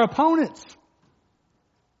about our opponents.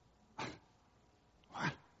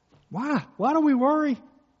 Why? Why do we worry?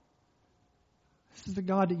 This is the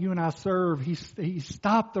God that you and I serve. He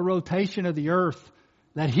stopped the rotation of the earth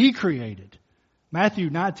that He created Matthew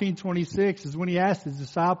 19:26 is when he asked his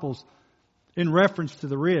disciples in reference to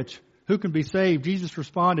the rich, who can be saved? Jesus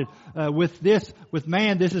responded, with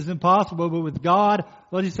man this is impossible, but with God,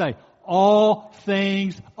 what did he say? All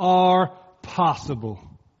things are possible,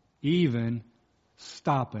 even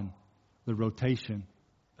stopping the rotation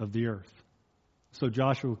of the earth. So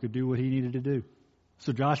Joshua could do what he needed to do.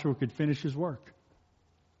 So Joshua could finish his work.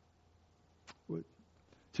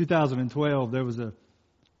 2012, there was a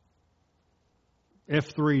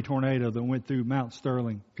F3 tornado that went through Mount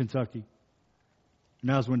Sterling, Kentucky. And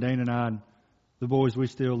that was when Dana and I and the boys, we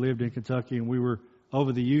still lived in Kentucky, and we were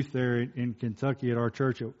over the youth there in Kentucky at our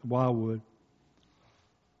church at Wildwood.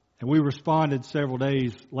 And we responded several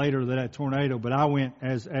days later to that tornado, but I went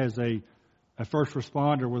as a first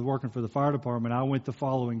responder with working for the fire department. I went the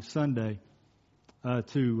following Sunday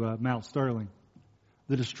to Mount Sterling.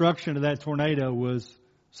 The destruction of that tornado was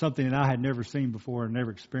something that I had never seen before and never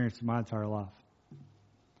experienced in my entire life.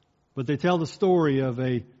 But they tell the story of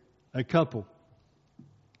a couple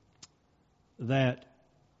that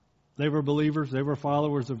they were believers, they were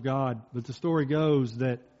followers of God. But the story goes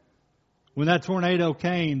that when that tornado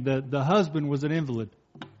came, the husband was an invalid.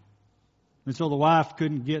 And so the wife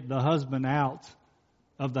couldn't get the husband out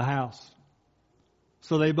of the house.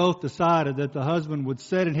 So they both decided that the husband would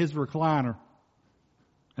sit in his recliner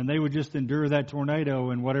and they would just endure that tornado,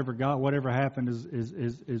 and whatever happened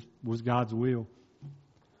was God's will.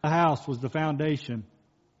 The house was the foundation,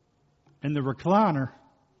 and the recliner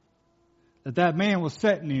that man was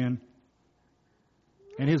sitting in,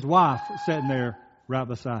 and his wife sitting there right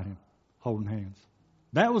beside him, holding hands.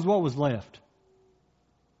 That was what was left.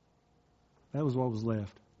 That was what was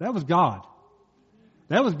left. That was God.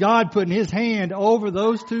 That was God putting His hand over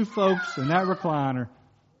those two folks in that recliner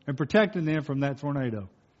and protecting them from that tornado.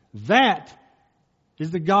 That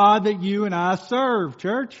is the God that you and I serve,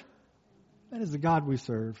 church. That is the God we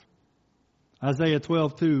serve. Isaiah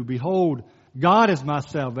 12:2, behold, God is my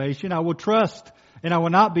salvation. I will trust and I will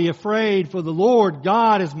not be afraid, for the Lord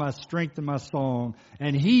God is my strength and my song,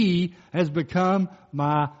 and He has become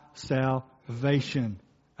my salvation.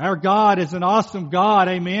 Our God is an awesome God,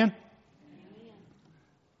 amen?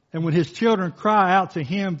 And when His children cry out to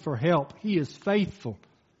Him for help, He is faithful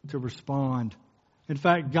to respond. In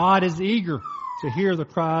fact, God is eager to hear the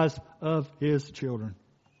cries of His children.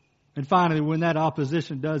 And finally, when that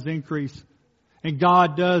opposition does increase and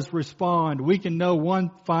God does respond, we can know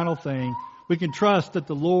one final thing. We can trust that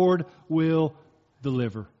the Lord will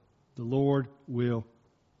deliver. The Lord will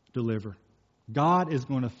deliver. God is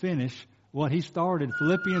going to finish what He started.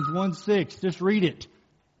 Philippians 1:6. Just read it.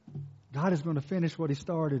 God is going to finish what He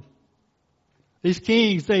started. These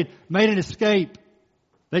kings, they'd made an escape.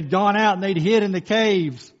 They'd gone out and they'd hid in the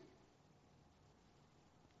caves.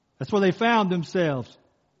 That's where they found themselves.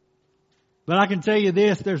 But I can tell you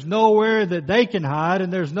this, there's nowhere that they can hide,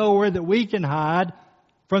 and there's nowhere that we can hide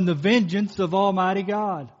from the vengeance of Almighty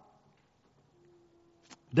God.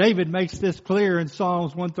 David makes this clear in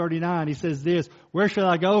Psalms 139. He says this, where shall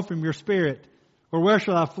I go from your spirit? Or where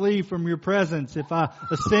shall I flee from your presence? If I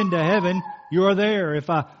ascend to heaven, you are there. If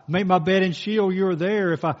I make my bed in Sheol, you are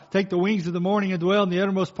there. If I take the wings of the morning and dwell in the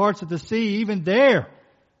uttermost parts of the sea, even there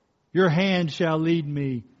your hand shall lead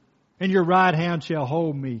me, and your right hand shall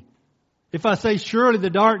hold me. If I say, surely the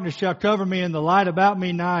darkness shall cover me, and the light about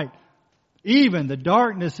me night, even the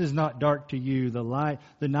darkness is not dark to you. The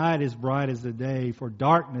night is bright as the day, for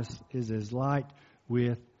darkness is as light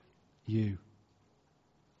with you.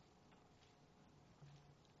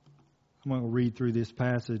 I'm going to read through this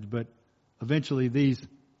passage, but eventually these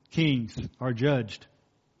kings are judged.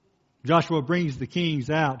 Joshua brings the kings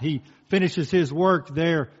out. He finishes his work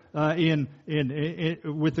there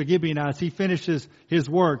with the Gibeonites. He finishes his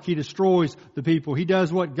work. He destroys the people. He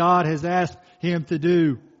does what God has asked him to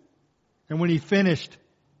do. And when he finished,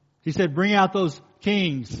 he said, bring out those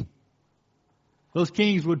kings. Those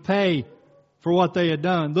kings would pay for what they had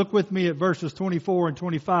done. Look with me at verses 24 and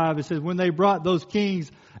 25. It says, when they brought those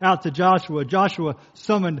kings out to Joshua, Joshua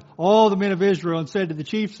summoned all the men of Israel and said to the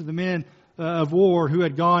chiefs of the men of war who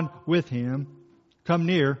had gone with him, come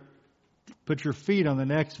near, put your feet on the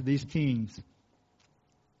necks of these kings.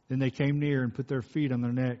 Then they came near and put their feet on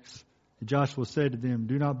their necks. And Joshua said to them,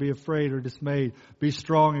 do not be afraid or dismayed. Be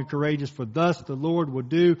strong and courageous, for thus the Lord will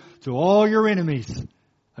do to all your enemies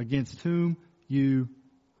against whom you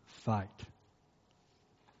fight.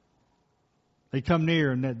 They come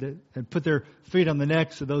near and put their feet on the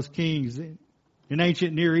necks of those kings. In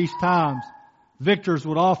ancient Near East times, victors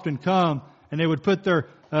would often come and they would put their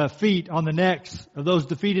feet on the necks of those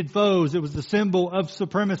defeated foes. It was the symbol of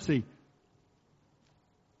supremacy.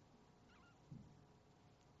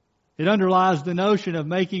 It underlies the notion of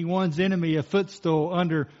making one's enemy a footstool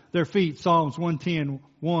under their feet. Psalms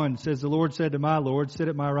 110:1 says, "The Lord said to my Lord, sit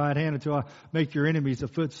at my right hand until I make your enemies a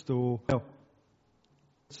footstool."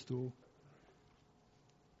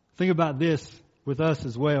 Think about this with us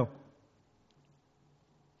as well.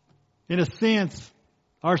 In a sense,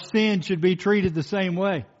 our sin should be treated the same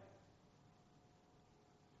way.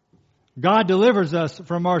 God delivers us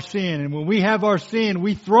from our sin. And when we have our sin,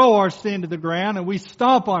 we throw our sin to the ground and we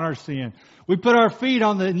stomp on our sin. We put our feet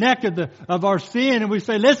on the neck of our sin and we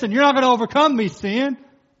say, "Listen, you're not going to overcome me, sin.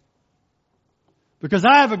 Because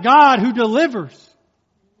I have a God who delivers."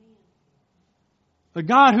 A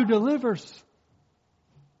God who delivers.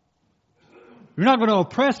 You're not going to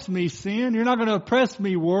oppress me, sin. You're not going to oppress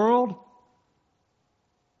me, world.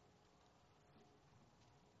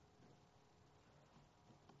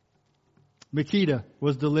 Makkedah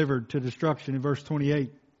was delivered to destruction in verse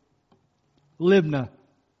 28. Libnah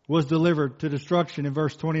was delivered to destruction in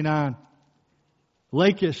verse 29.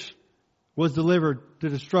 Lachish was delivered to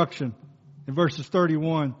destruction in verses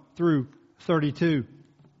 31 through 32.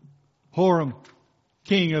 Horam,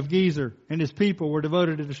 king of Gezer, and his people were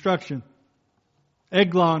devoted to destruction.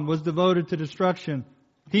 Eglon was devoted to destruction.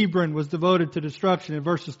 Hebron was devoted to destruction in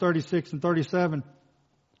verses 36 and 37.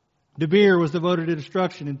 Debir was devoted to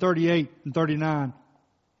destruction in 38 and 39.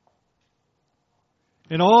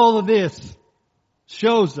 And all of this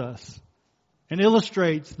shows us and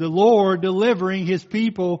illustrates the Lord delivering His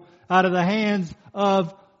people out of the hands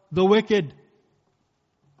of the wicked.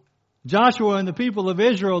 Joshua and the people of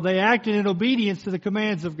Israel, they acted in obedience to the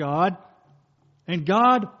commands of God, and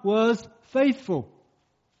God was faithful.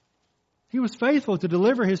 He was faithful to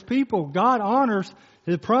deliver His people. God honors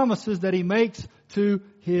the promises that He makes to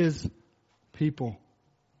His people.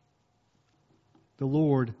 The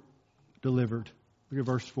Lord delivered. Look at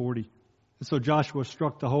verse 40. And so Joshua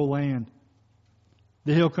struck the whole land,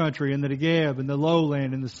 the hill country and the Negeb and the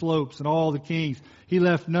lowland and the slopes and all the kings. He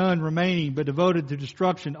left none remaining, but devoted to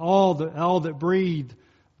destruction all that breathed,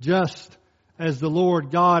 just as the Lord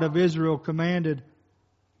God of Israel commanded.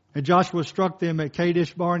 And Joshua struck them at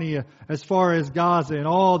Kadesh Barnea as far as Gaza and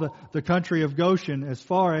all the country of Goshen as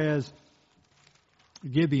far as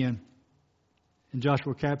Gibeon. And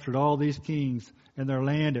Joshua captured all these kings and their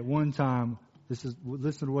land at one time.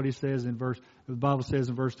 Listen to what he says in the Bible says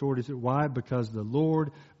in verse 40. Why? Because the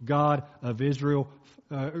Lord God of Israel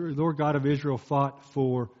fought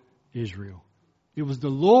for Israel. It was the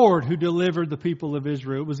Lord who delivered the people of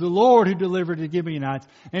Israel. It was the Lord who delivered the Gibeonites.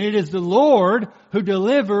 And it is the Lord who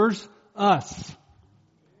delivers us.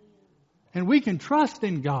 And we can trust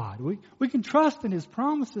in God. We can trust in His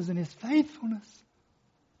promises and His faithfulness.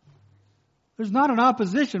 There's not an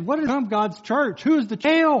opposition. What is God's church? Who is the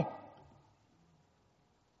tail?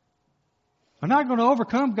 I'm not going to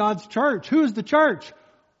overcome God's church. Who is the church?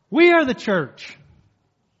 We are the church.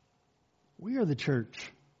 We are the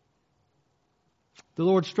church. The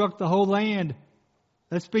Lord struck the whole land.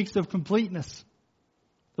 That speaks of completeness.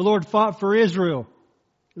 The Lord fought for Israel.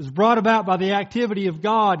 It was brought about by the activity of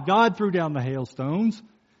God. God threw down the hailstones.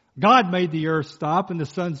 God made the earth stop and the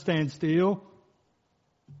sun stand still.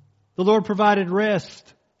 The Lord provided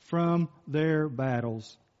rest from their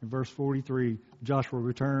battles. In verse 43, Joshua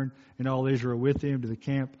returned and all Israel with him to the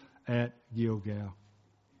camp at Gilgal.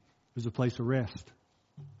 It was a place of rest.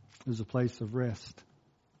 It was a place of rest.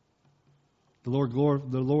 The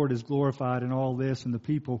Lord is glorified in all this, and the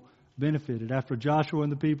people benefited. After Joshua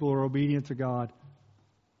and the people are obedient to God,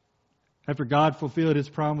 after God fulfilled His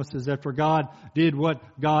promises, after God did what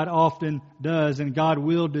God often does and God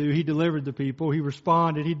will do, He delivered the people. He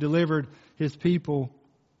responded. He delivered His people.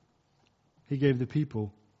 He gave the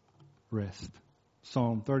people rest.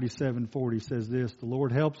 Psalm 37:40 says this, the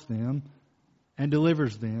Lord helps them and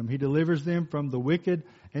delivers them. He delivers them from the wicked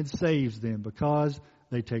and saves them because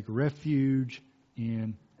they take refuge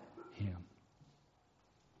in Him.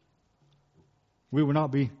 We will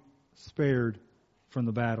not be spared from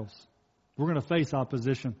the battles. We're going to face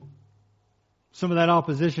opposition. Some of that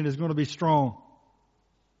opposition is going to be strong.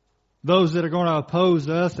 Those that are going to oppose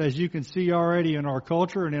us, as you can see already in our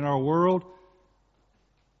culture and in our world,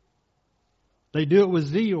 they do it with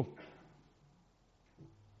zeal.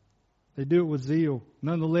 They do it with zeal.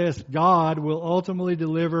 Nonetheless, God will ultimately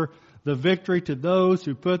deliver the victory to those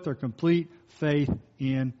who put their complete faith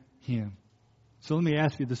in Him. So let me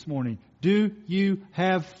ask you this morning, do you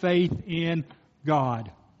have faith in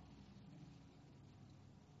God?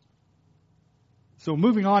 So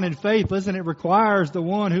moving on in faith, listen, it requires the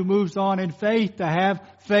one who moves on in faith to have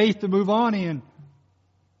faith to move on in.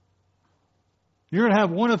 You're going to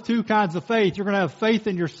have one of two kinds of faith. You're going to have faith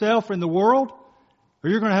in yourself or in the world, or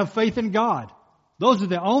you're going to have faith in God. Those are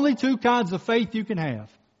the only two kinds of faith you can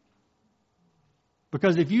have.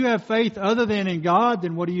 Because if you have faith other than in God,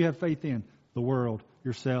 then what do you have faith in? The world,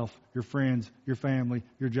 yourself, your friends, your family,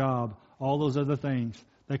 your job, all those other things.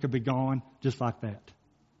 They could be gone just like that.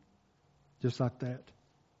 Just like that.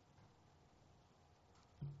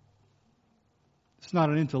 It's not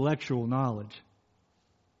an intellectual knowledge.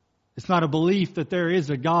 It's not a belief that there is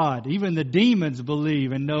a God. Even the demons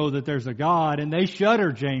believe and know that there's a God, and they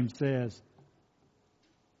shudder, James says.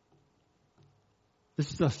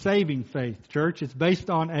 This is a saving faith, church. It's based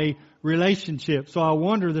on a relationship. So I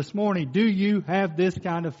wonder this morning, do you have this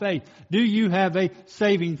kind of faith? Do you have a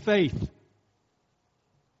saving faith?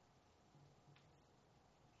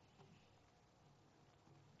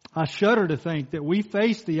 I shudder to think that we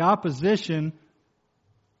face the opposition,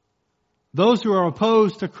 those who are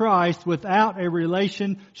opposed to Christ, without a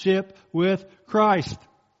relationship with Christ.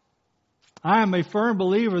 I am a firm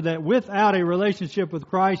believer that without a relationship with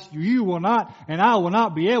Christ, you will not and I will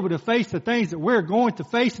not be able to face the things that we're going to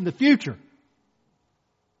face in the future.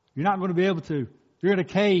 You're not going to be able to. You're in a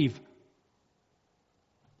cave.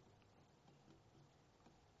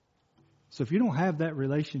 So if you don't have that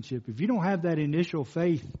relationship, if you don't have that initial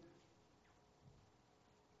faith,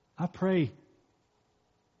 I pray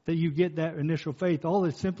that you get that initial faith. All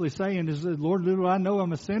it's simply saying is, Lord, little I know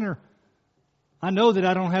I'm a sinner. I know that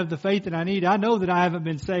I don't have the faith that I need. I know that I haven't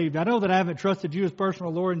been saved. I know that I haven't trusted you as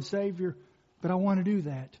personal Lord and Savior, but I want to do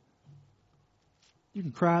that. You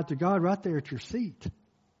can cry out to God right there at your seat.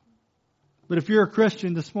 But if you're a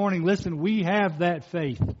Christian this morning, listen, we have that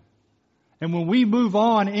faith. And when we move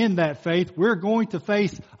on in that faith, we're going to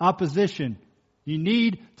face opposition. You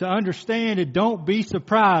need to understand it. Don't be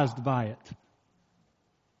surprised by it.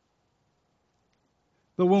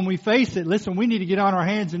 But when we face it, listen, we need to get on our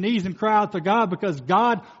hands and knees and cry out to God, because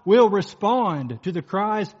God will respond to the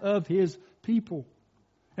cries of His people.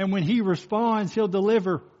 And when He responds, He'll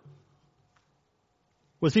deliver.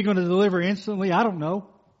 Was He going to deliver instantly? I don't know.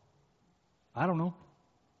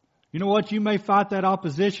 You know what? You may fight that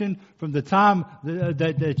opposition from the time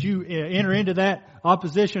that you enter into that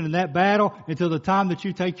opposition and that battle until the time that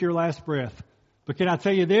you take your last breath. But can I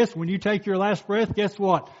tell you this? When you take your last breath, guess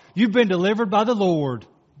what? You've been delivered by the Lord.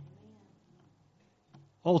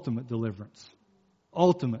 Ultimate deliverance.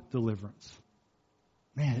 Ultimate deliverance.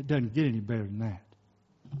 Man, it doesn't get any better than that.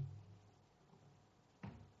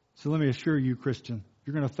 So let me assure you, Christian,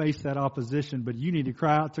 you're going to face that opposition, but you need to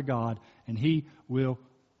cry out to God, and He will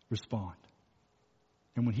respond.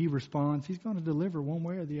 And when He responds, He's going to deliver one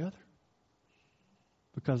way or the other.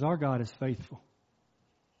 Because our God is faithful.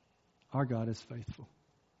 Our God is faithful.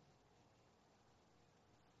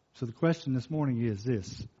 So the question this morning is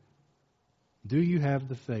this: do you have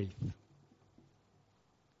the faith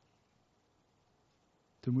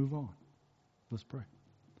to move on? Let's pray.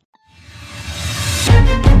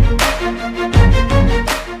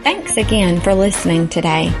 Thanks again for listening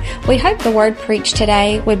today. We hope the word preached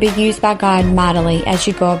today would be used by God mightily as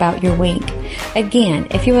you go about your week. Again,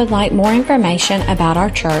 if you would like more information about our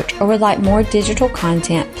church or would like more digital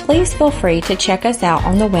content, please feel free to check us out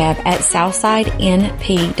on the web at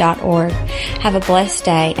southsidenp.org. Have a blessed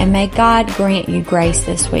day, and may God grant you grace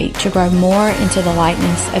this week to grow more into the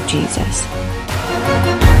likeness of Jesus.